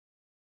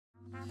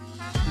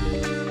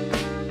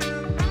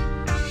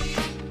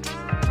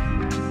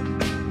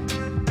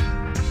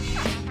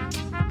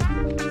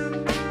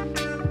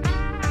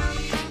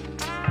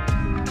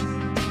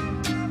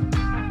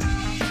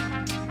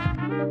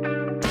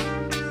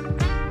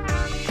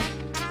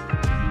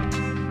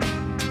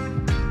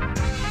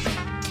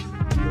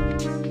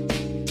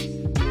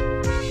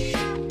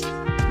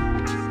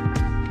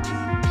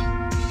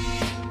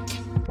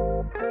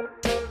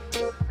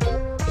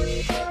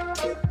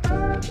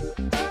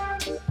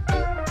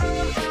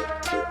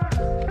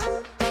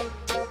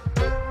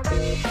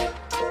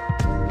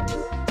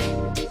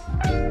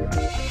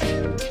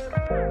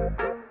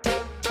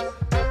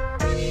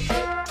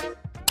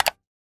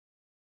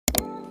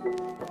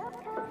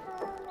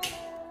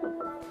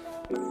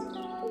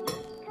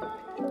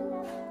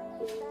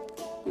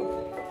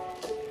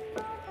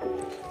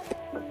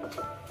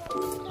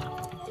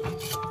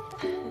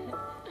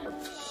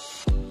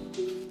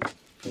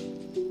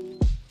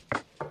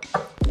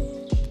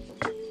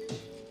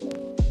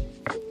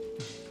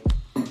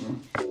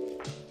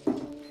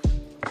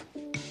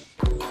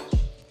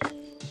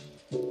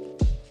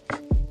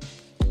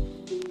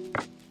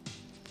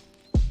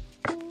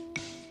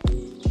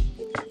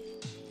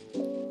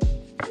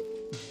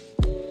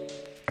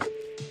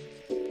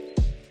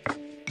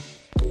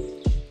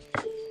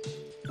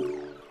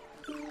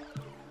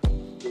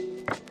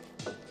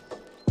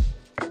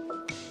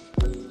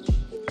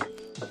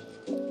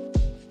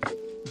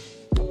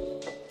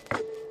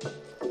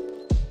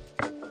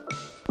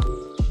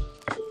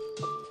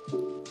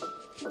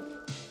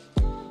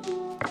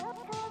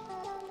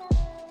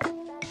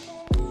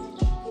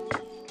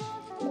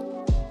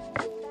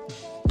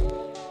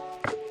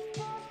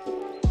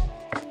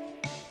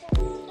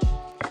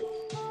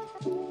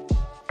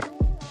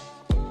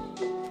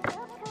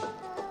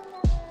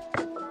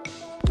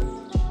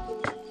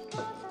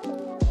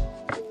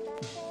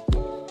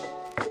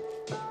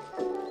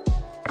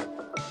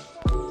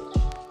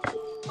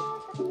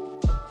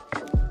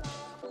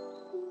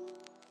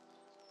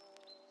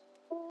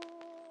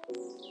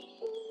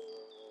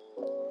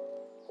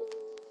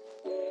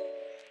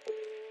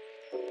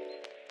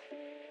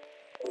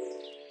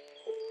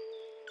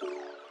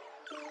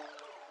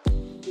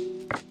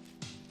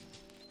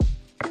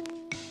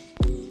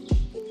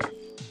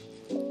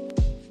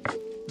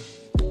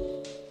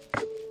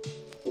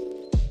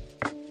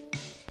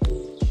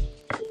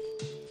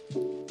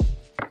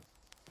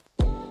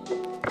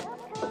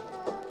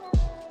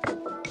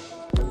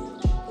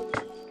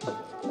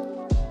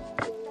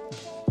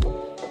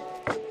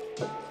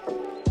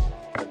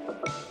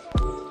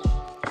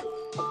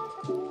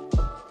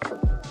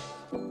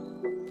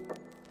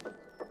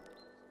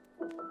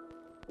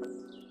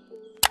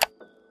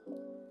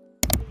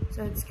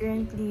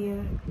currently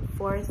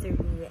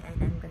 4:30 and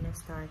I'm gonna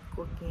start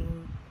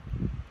cooking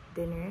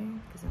dinner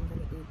because I'm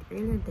gonna eat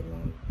early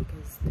dinner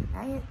because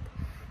tonight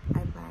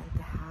I plan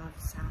to have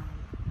some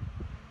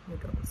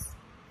noodles,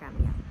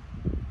 ramyun.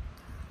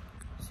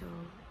 So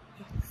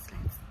yes,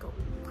 let's go.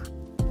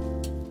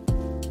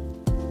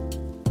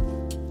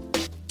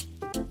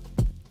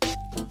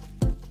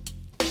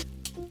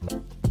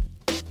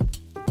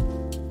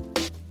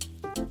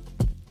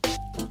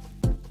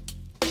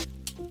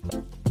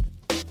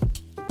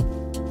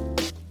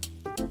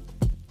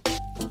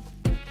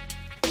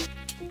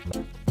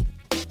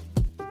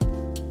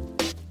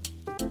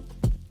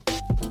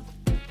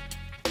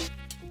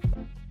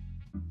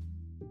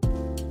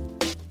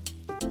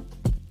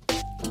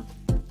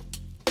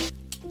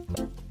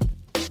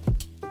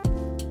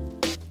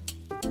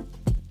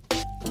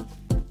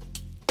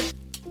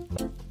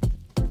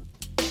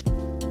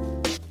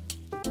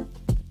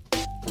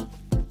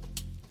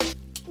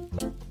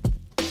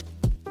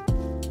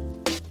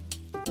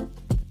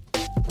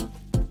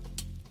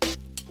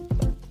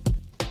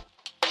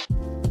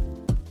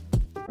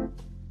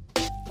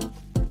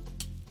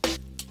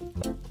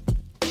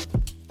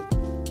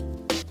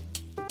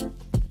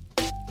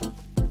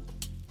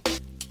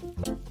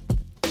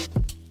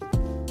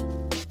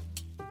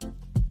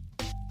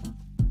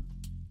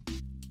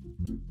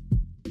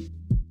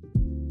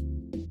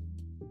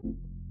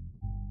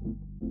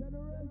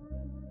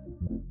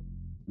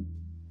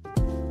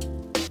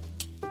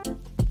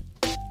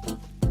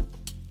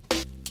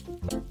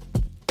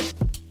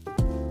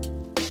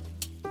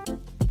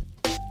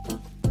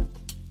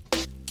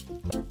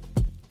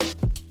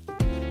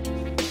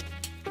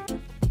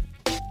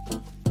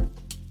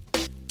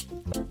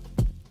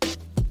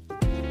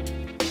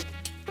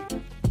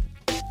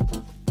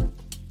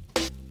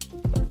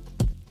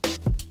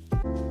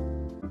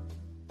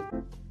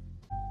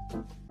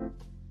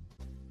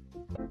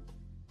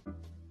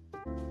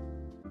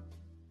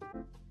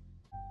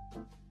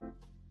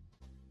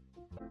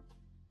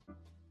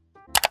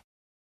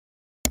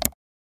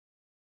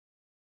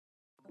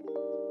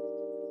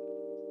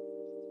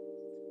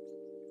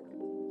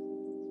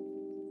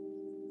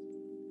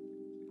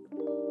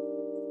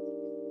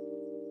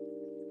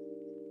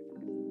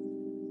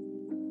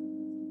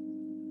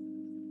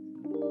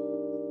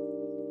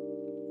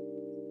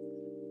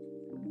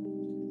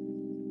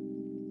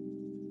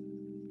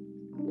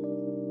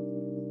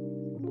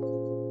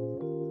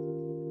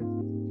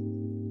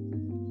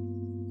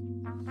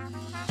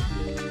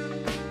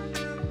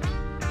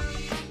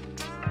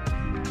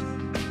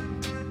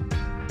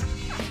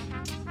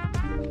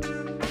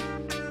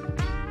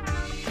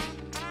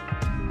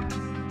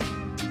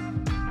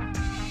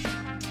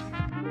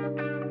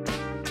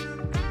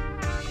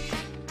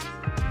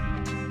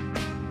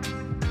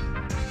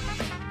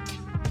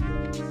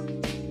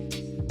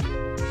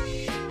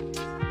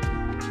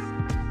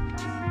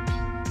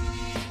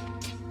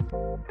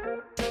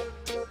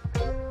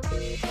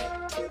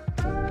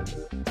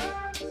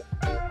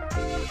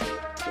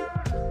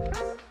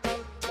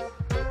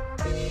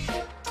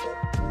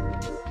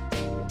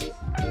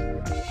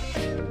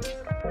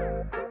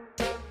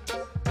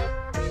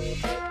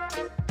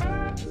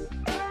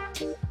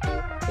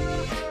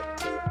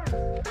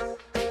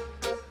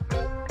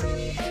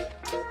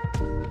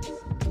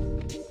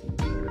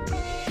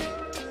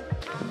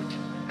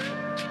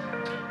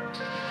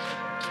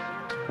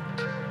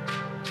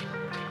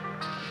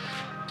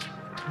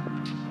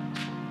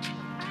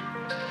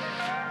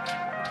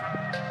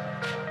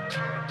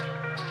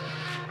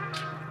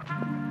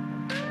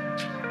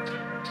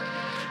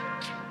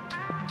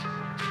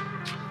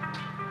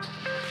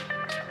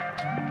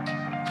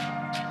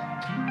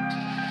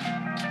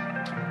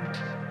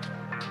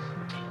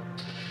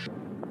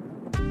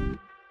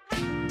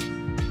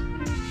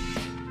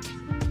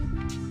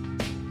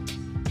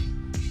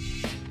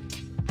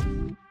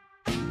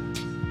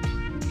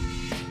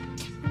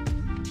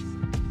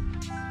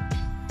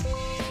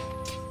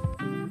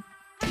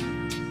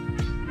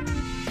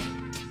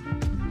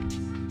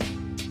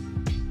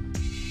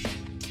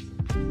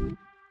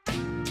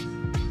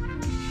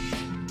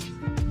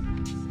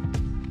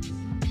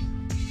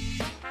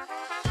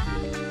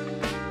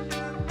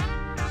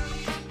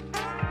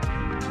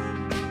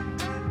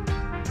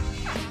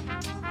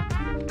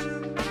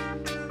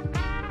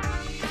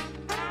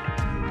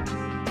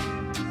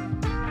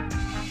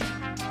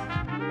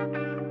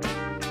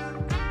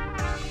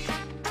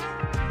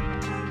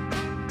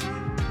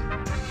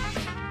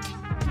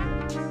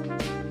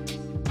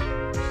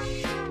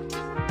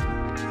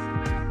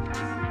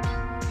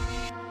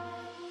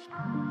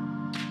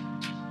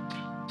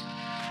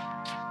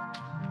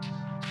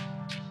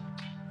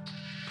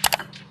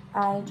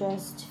 I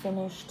just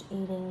finished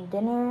eating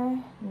dinner.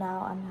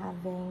 Now I'm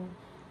having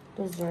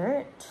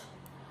dessert.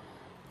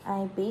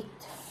 I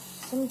baked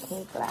some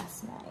cake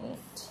last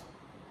night.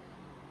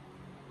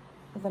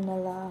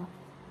 Vanilla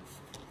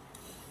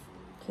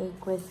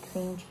cake with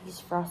cream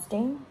cheese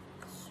frosting.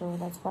 So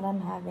that's what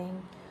I'm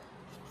having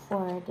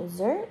for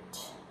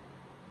dessert.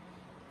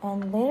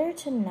 And later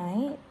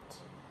tonight,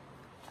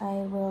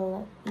 I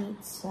will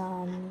eat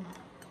some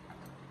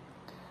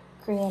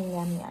Korean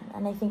ramyun,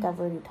 and I think I've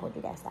already told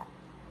you guys that.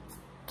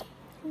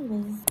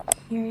 Anyways,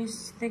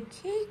 here's the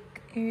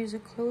cake. Here's a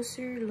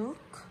closer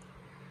look.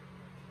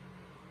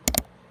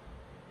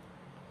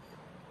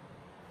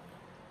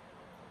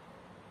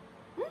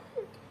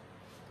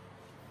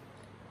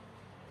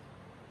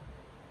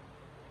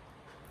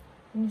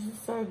 This is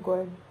so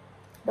good.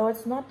 Though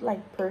it's not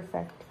like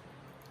perfect,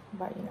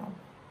 but you know,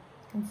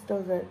 it's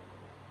still good.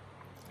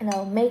 And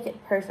I'll make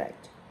it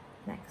perfect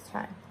next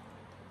time.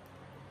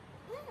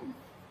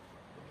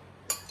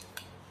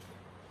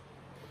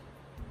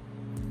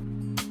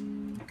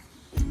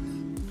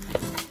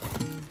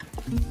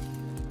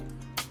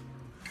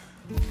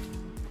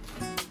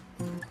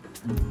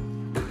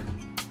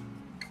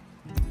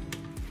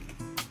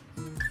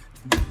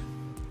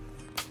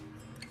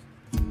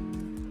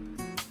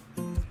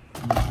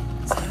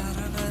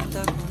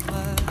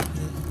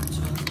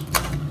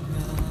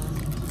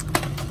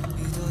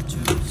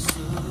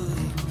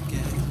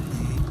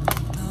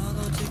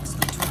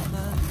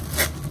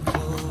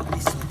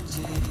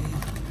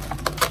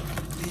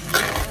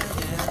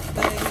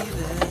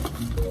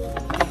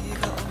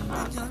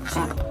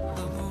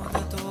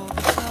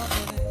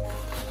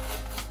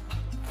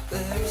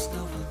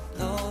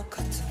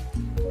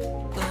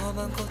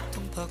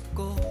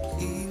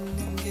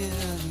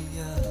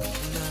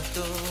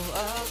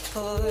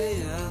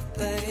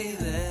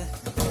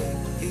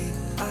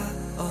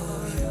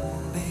 A.E.I.O.U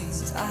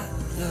means I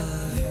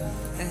love you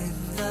and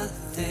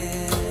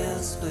nothing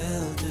else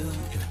will do.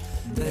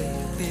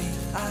 Baby,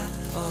 I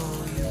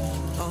owe you,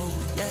 oh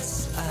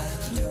yes I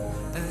do.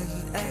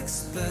 An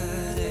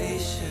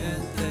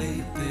explanation,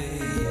 baby,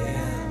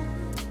 yeah.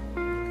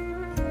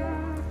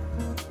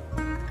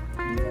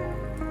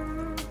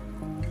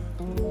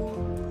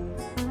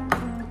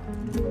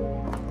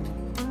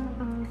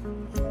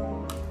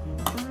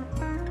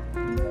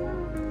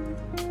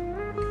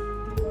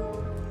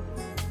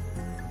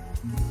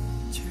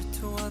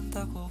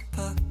 질투한다고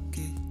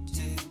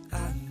바뀌지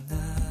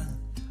않아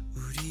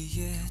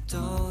우리의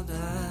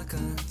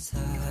떠나간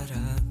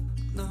사람.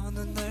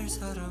 너는 날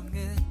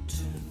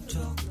사랑해준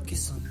적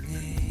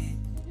있었니?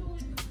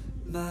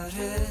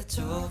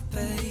 말해줘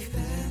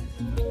baby.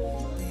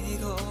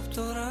 네가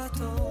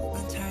없더라도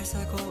난 잘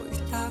살고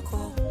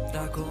있다고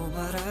라고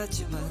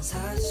말하지만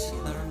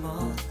사실 널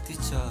못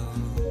잊어.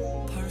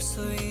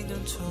 벌써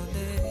 2년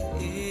전에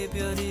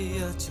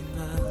이별이었지만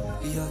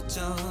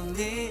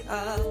여전히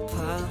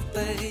아파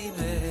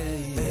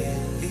baby.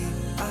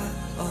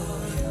 A.E.I.O.U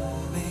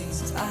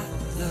means I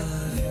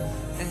love you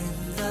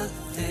and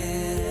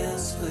nothing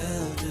else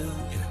will do.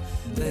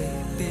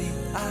 Baby,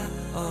 I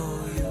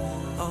owe you,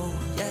 oh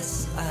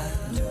yes I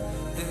do.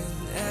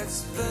 An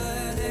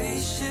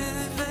explanation,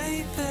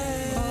 baby.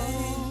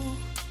 Oh,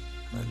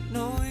 I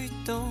know you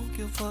don't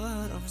get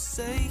what I'm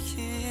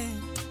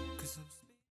saying.